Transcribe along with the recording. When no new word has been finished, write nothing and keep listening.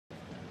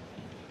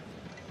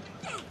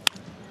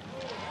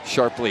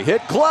Sharply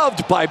hit,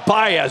 gloved by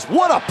Baez.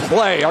 What a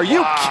play! Are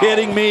you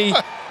kidding me?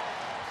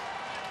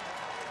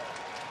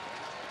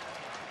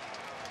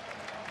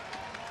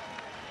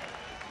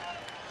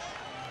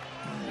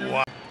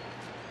 Wow.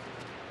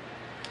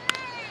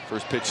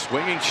 First pitch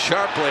swinging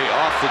sharply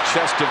off the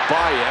chest of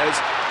Baez.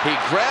 He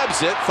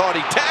grabs it, thought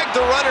he tagged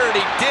the runner, and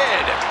he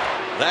did.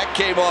 That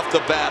came off the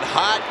bat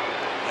hot,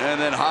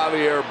 and then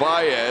Javier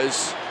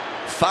Baez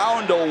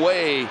found a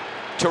way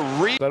to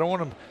I don't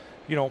want them,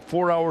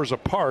 4 hours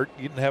apart.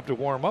 You didn't have to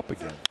warm up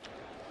again.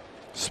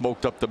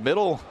 Smoked up the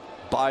middle.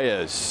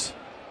 Baez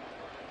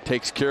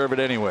takes care of it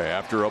anyway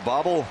after a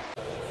bobble.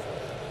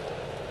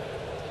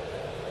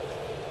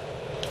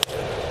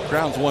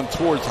 Grounds one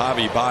towards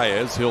Javi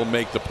Baez. He'll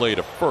make the play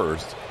to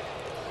first.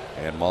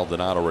 And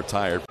Maldonado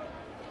retired.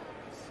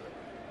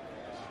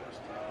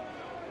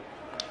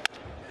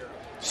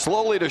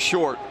 Slowly to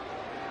short.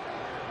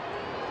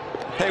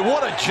 Hey,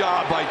 what a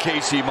job by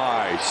Casey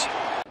Mize.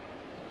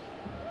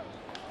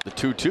 The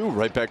 2-2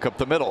 right back up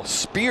the middle.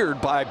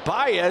 Speared by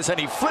Baez, and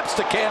he flips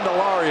to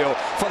Candelario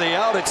for the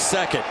out at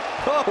second.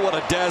 Oh, what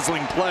a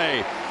dazzling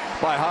play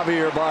by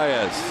Javier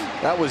Baez.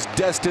 That was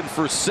destined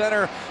for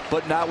center,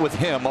 but not with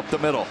him up the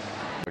middle.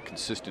 A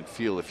consistent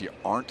feel if you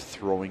aren't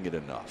throwing it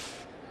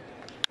enough.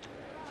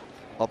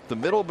 Up the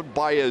middle, but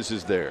Baez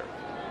is there.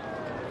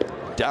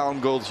 Down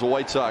goes the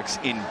White Sox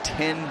in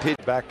 10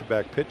 pitches.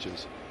 Back-to-back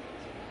pitches.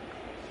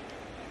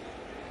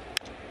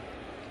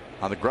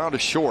 On the ground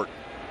is short.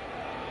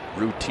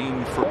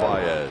 Routine for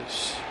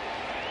Baez.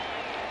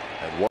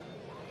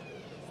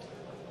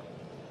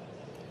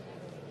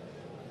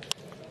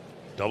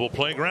 Double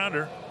play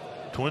grounder.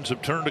 Twins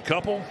have turned a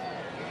couple,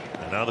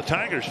 and now the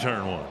Tigers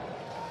turn one.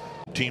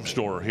 Team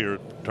store here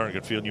at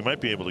Target Field. You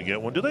might be able to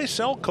get one. Do they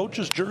sell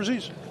coaches'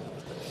 jerseys?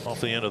 Off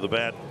the end of the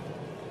bat,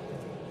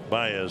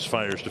 Baez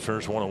fires to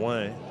first, one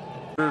away.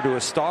 To a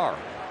star.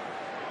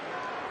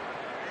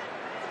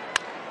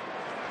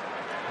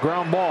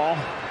 Ground ball,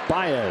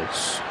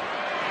 Baez.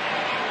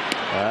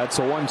 That's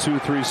a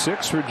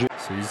 1-2-3-6 for Jim.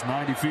 So he's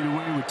 90 feet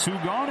away with two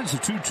gone as the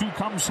 2-2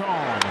 comes home.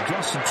 And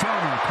Justin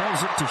Turner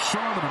pulls it to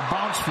short of a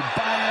bounce for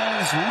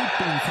Baez.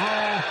 Looping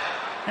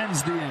throw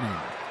ends the inning.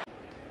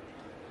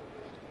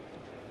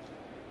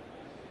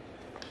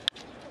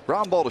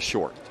 Ground ball to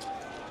short.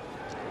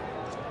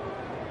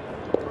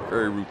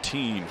 Very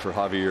routine for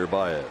Javier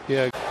Baez.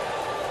 Yeah.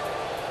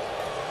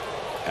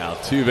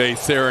 Altuve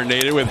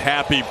serenaded with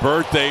happy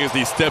birthday as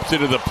he steps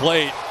into the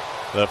plate.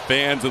 The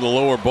fans in the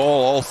lower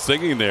bowl all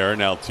singing there.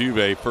 And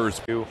Altuve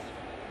first.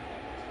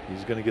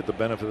 He's going to get the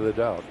benefit of the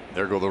doubt.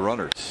 There go the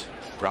runners.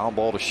 Ground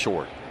ball to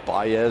short.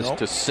 Baez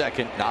to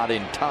second, not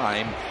in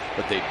time,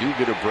 but they do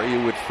get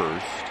Abreu at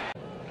first.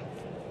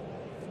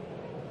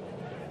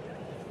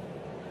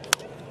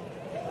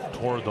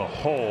 Toward the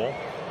hole,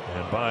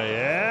 and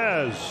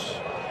Baez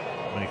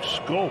makes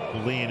Scope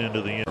lean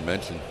into the end.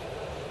 Mentioned.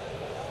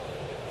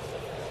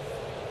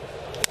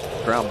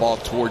 Ground ball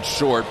towards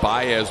short.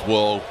 Baez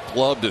will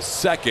glove to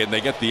second.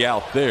 They get the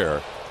out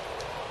there,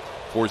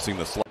 forcing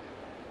the slide.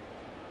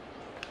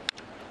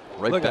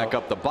 Right back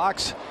up the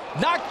box.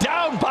 Knocked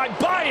down by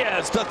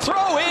Baez. The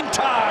throw in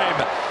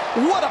time.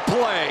 What a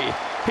play.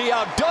 He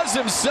outdoes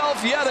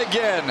himself yet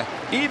again.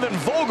 Even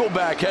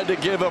Vogelback had to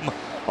give him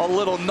a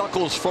little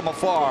knuckles from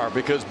afar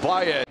because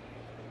Baez.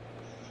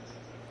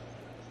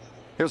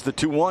 Here's the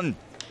 2-1.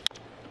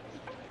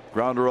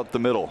 Grounder up the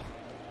middle.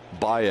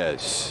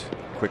 Baez.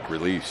 Quick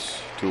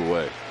release. 2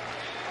 away.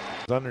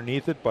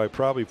 Underneath it by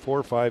probably 4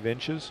 or 5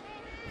 inches.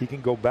 He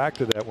can go back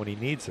to that when he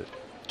needs it.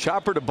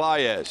 Chopper to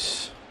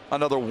Baez.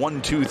 Another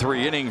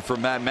 1-2-3 inning for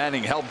Matt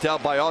Manning, helped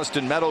out by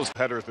Austin Meadows.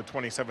 Header is the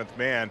 27th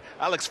man.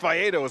 Alex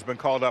Faedo has been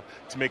called up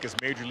to make his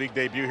major league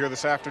debut here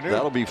this afternoon.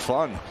 That'll be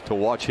fun to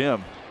watch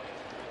him.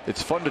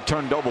 It's fun to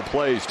turn double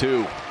plays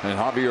too. And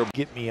Javier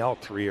get me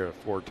out 3 or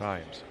 4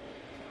 times.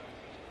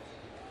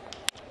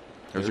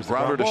 There's a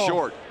grounder to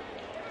short.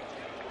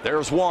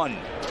 There's 1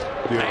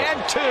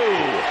 and 2.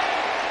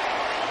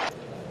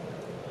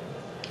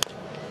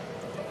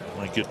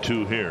 Might get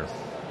 2 here.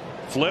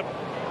 Flip.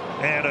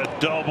 And a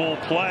double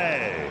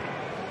play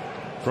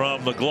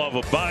from the glove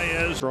of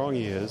Baez. Strong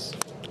he is.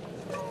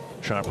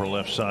 Chopper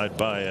left side,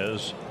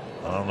 Baez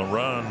on the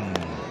run.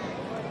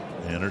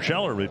 And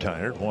Urshela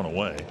retired, 1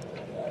 away.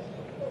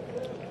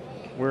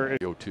 Where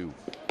 0-2.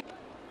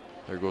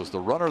 There goes the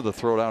runner. The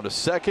throw down to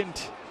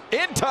second.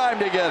 In time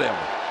to get him.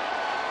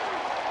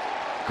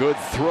 Good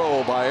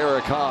throw by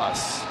Eric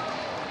Haas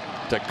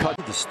to cut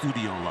the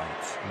studio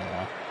lights.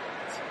 Yeah.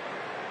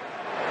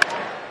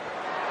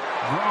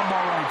 Ground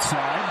ball right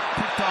side,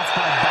 picked off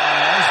by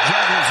Baez,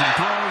 juggles and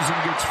throws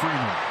and gets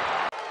Freeman.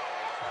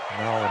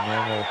 Now a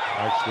normal,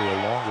 actually a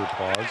longer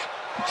pause.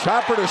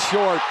 Chopper to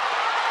short.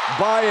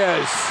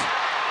 Baez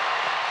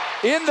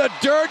in the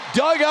dirt,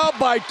 dug out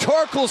by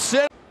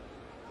Torkelson.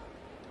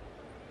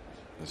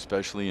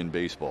 Especially in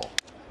baseball.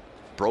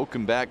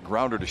 Broken back,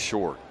 grounder to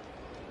short.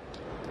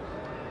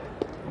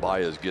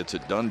 Baez gets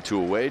it done,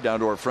 2 away, down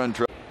to our friend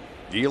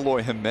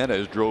Eloy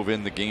Jimenez drove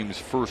in the game's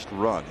first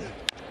run.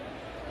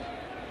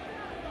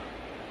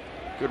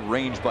 Good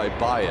range by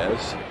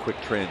Baez. A quick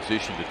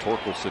transition to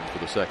Torkelson for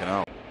the second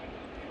out.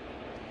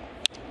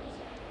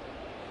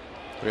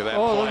 Look at that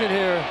play. Look at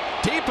here.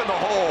 Deep in the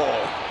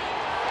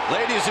hole.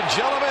 Ladies and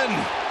gentlemen,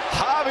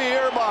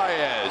 Javier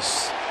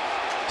Baez.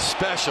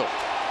 Special.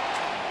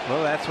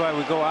 Well, that's why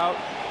we go out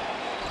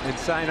and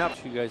sign up.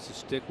 You guys to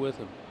stick with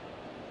him.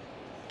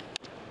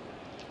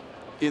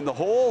 In the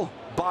hole,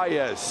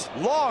 Baez.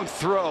 Long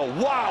throw.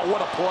 Wow,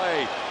 what a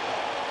play.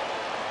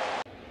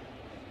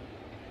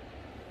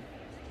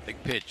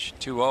 Big pitch,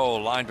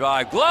 2-0, line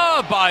drive,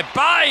 glove by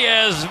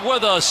Baez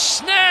with a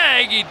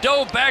snag. He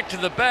dove back to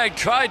the bag,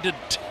 tried to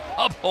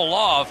double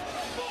off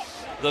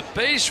the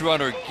base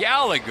runner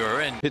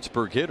Gallagher, and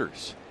Pittsburgh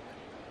hitters.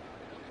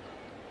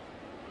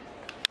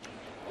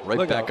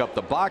 Right back up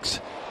the box.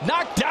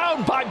 Knocked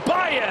down by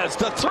Baez.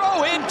 The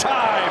throw in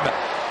time.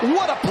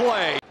 What a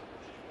play.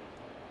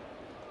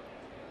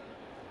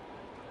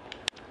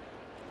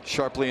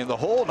 Sharply in the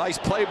hole. Nice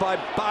play by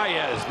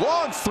Baez.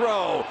 Long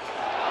throw.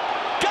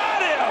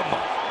 Got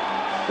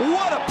him.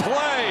 What a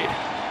play.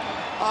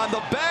 On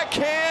the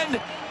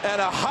backhand and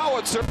a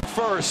howitzer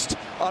first.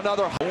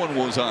 Another. Owen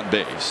was on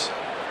base.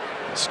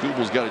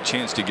 Scooble's got a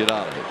chance to get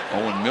out of it.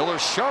 Owen Miller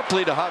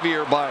sharply to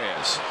Javier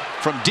Baez.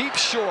 From deep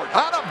short,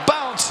 on a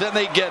bounce, and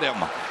they get him.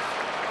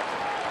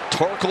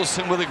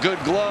 Torkelson with a good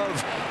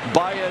glove.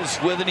 Baez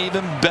with an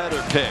even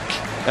better pick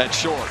at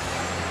short.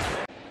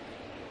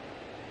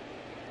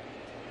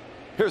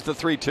 Here's the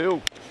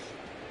 3-2.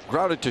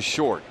 Grounded to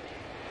short.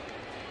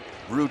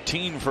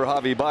 Routine for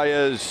Javi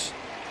Baez.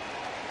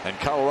 And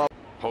Colorado.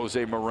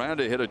 Jose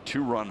Miranda hit a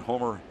 2-run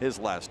homer his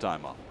last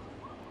time up.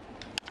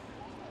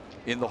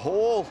 In the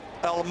hole,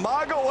 El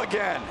Mago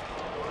again.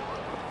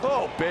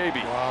 Oh, baby.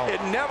 Wow.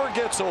 It never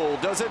gets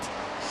old, does it?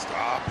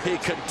 Stop. He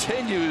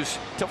continues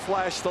to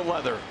flash the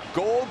leather.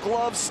 Gold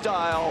glove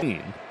style.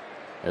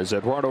 As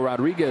Eduardo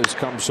Rodriguez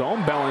comes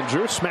home,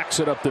 Bellinger smacks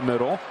it up the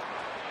middle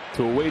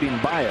to a waiting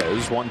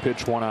Baez. 1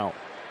 pitch, 1 out.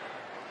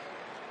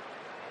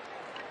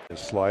 His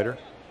slider.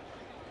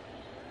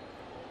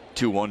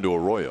 2-1 to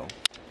Arroyo.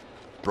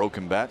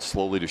 Broken bat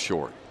slowly to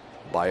short.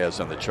 Baez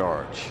on the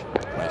charge.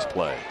 Nice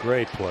play.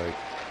 Great play.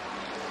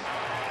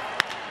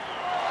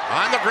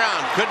 On the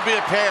ground, could be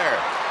a pair.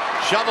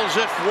 Shovels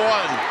it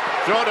 1.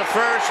 Throw to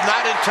first,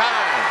 not in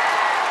time.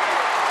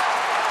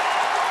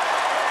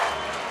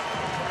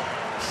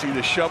 See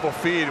the shovel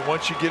feed, and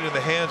once you get in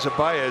the hands of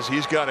Baez,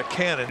 he's got a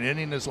cannon.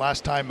 Inning his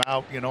last time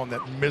out, you know, on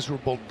that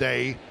miserable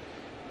day.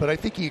 But I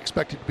think he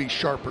expected to be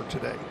sharper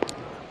today.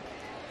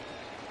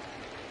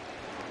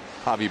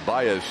 Javi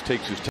Baez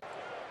takes his time.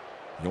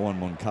 Yohan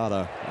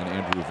Moncada and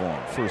Andrew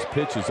Vaughn. First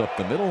pitch is up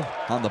the middle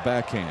on the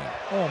backhand.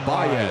 Oh,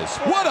 Baez.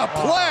 What a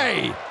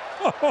play!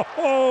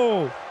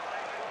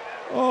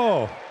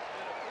 Oh,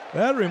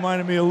 that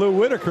reminded me of Lou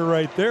Whitaker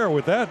right there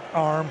with that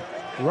arm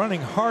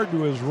running hard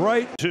to his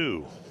right.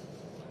 2.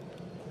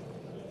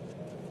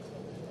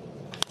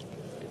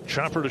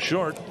 Chopper to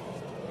short.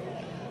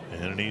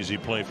 And an easy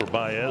play for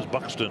Baez.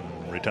 Buxton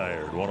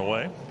retired. 1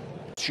 away.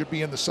 Should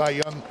be in the Cy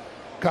Young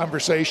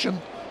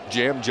conversation.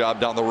 Jam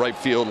job down the right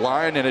field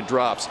line, and it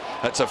drops.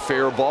 That's a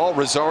fair ball.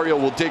 Rosario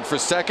will dig for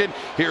second.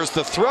 Here's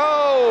the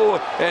throw,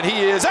 and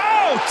he is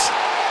out!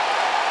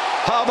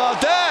 How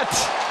about that?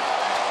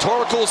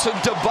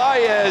 Torkelson to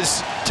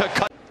Baez to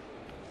cut.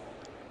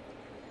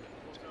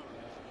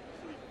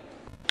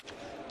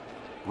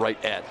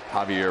 Right at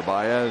Javier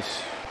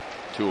Baez.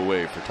 2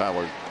 away for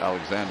Tyler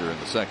Alexander in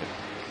the second.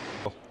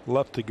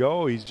 Left to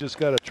go. He's just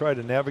got to try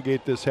to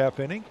navigate this half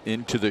inning.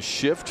 Into the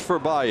shift for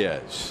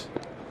Baez.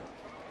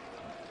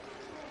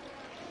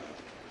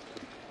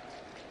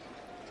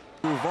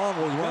 Vaughn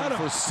will run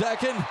for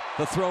second.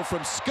 The throw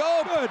from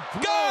Scope.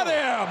 Got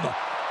him!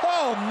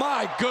 Oh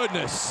my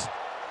goodness.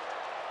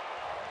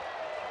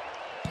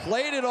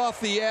 Played it off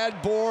the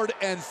ad board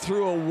and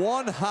threw a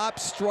 1-hop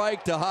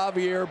strike to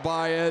Javier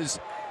Baez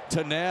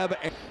to nab.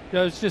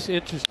 Yeah, it's just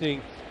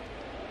interesting.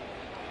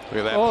 Look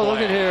at that Oh, play. look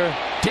at here.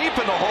 Deep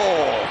in the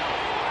hole.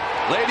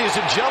 Ladies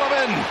and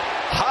gentlemen,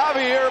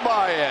 Javier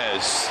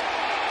Baez.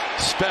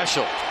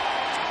 Special.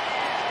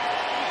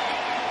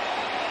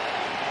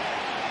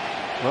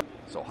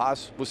 So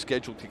Haas was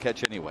scheduled to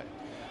catch anyway.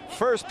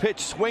 First pitch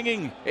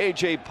swinging.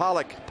 A.J.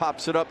 Pollock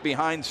pops it up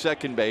behind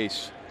second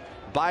base.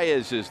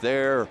 Baez is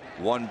there.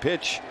 1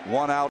 pitch,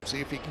 1 out.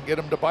 See if he can get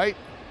him to bite.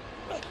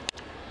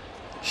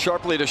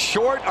 Sharply to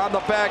short on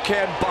the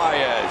backhand.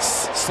 Baez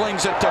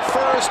slings it to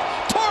first.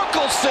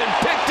 Torkelson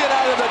picked it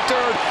out of the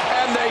dirt,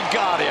 and they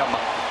got him.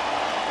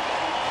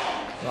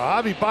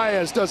 Javi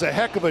Baez does a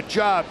heck of a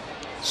job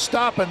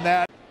stopping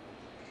that.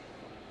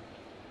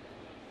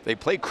 They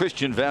play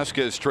Christian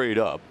Vasquez straight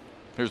up.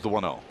 Here's the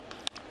 1-0.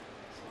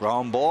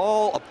 Ground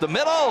ball up the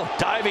middle.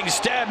 Diving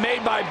stab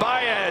made by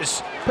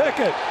Baez.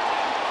 Pickett.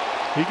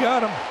 He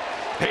got him.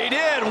 He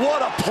did.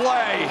 What a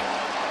play.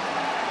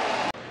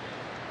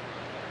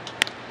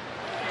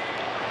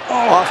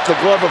 Off the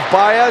glove of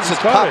Baez. It's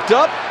popped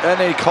up, and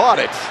they caught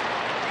it.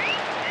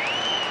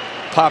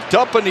 Popped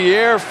up in the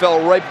air,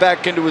 fell right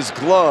back into his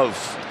glove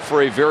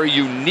for a very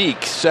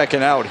unique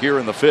second out here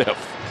in the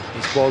 5th.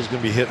 This ball's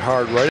going to be hit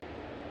hard right.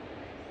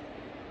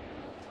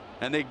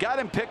 And they got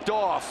him picked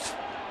off.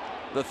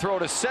 The throw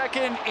to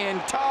second in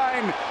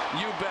time,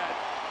 you bet.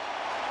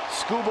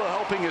 Scuba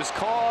helping his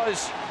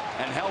cause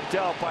and helped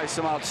out by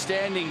some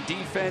outstanding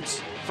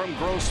defense from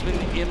Grossman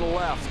in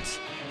left.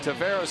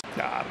 Tavares.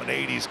 I'm an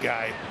 80s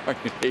guy.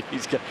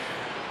 80s guy.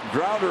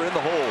 Grounder in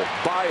the hole.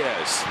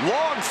 Baez.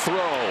 Long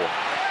throw.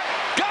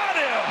 Got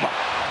him!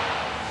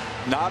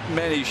 Not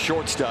many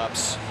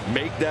shortstops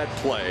make that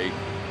play,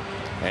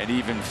 and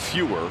even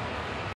fewer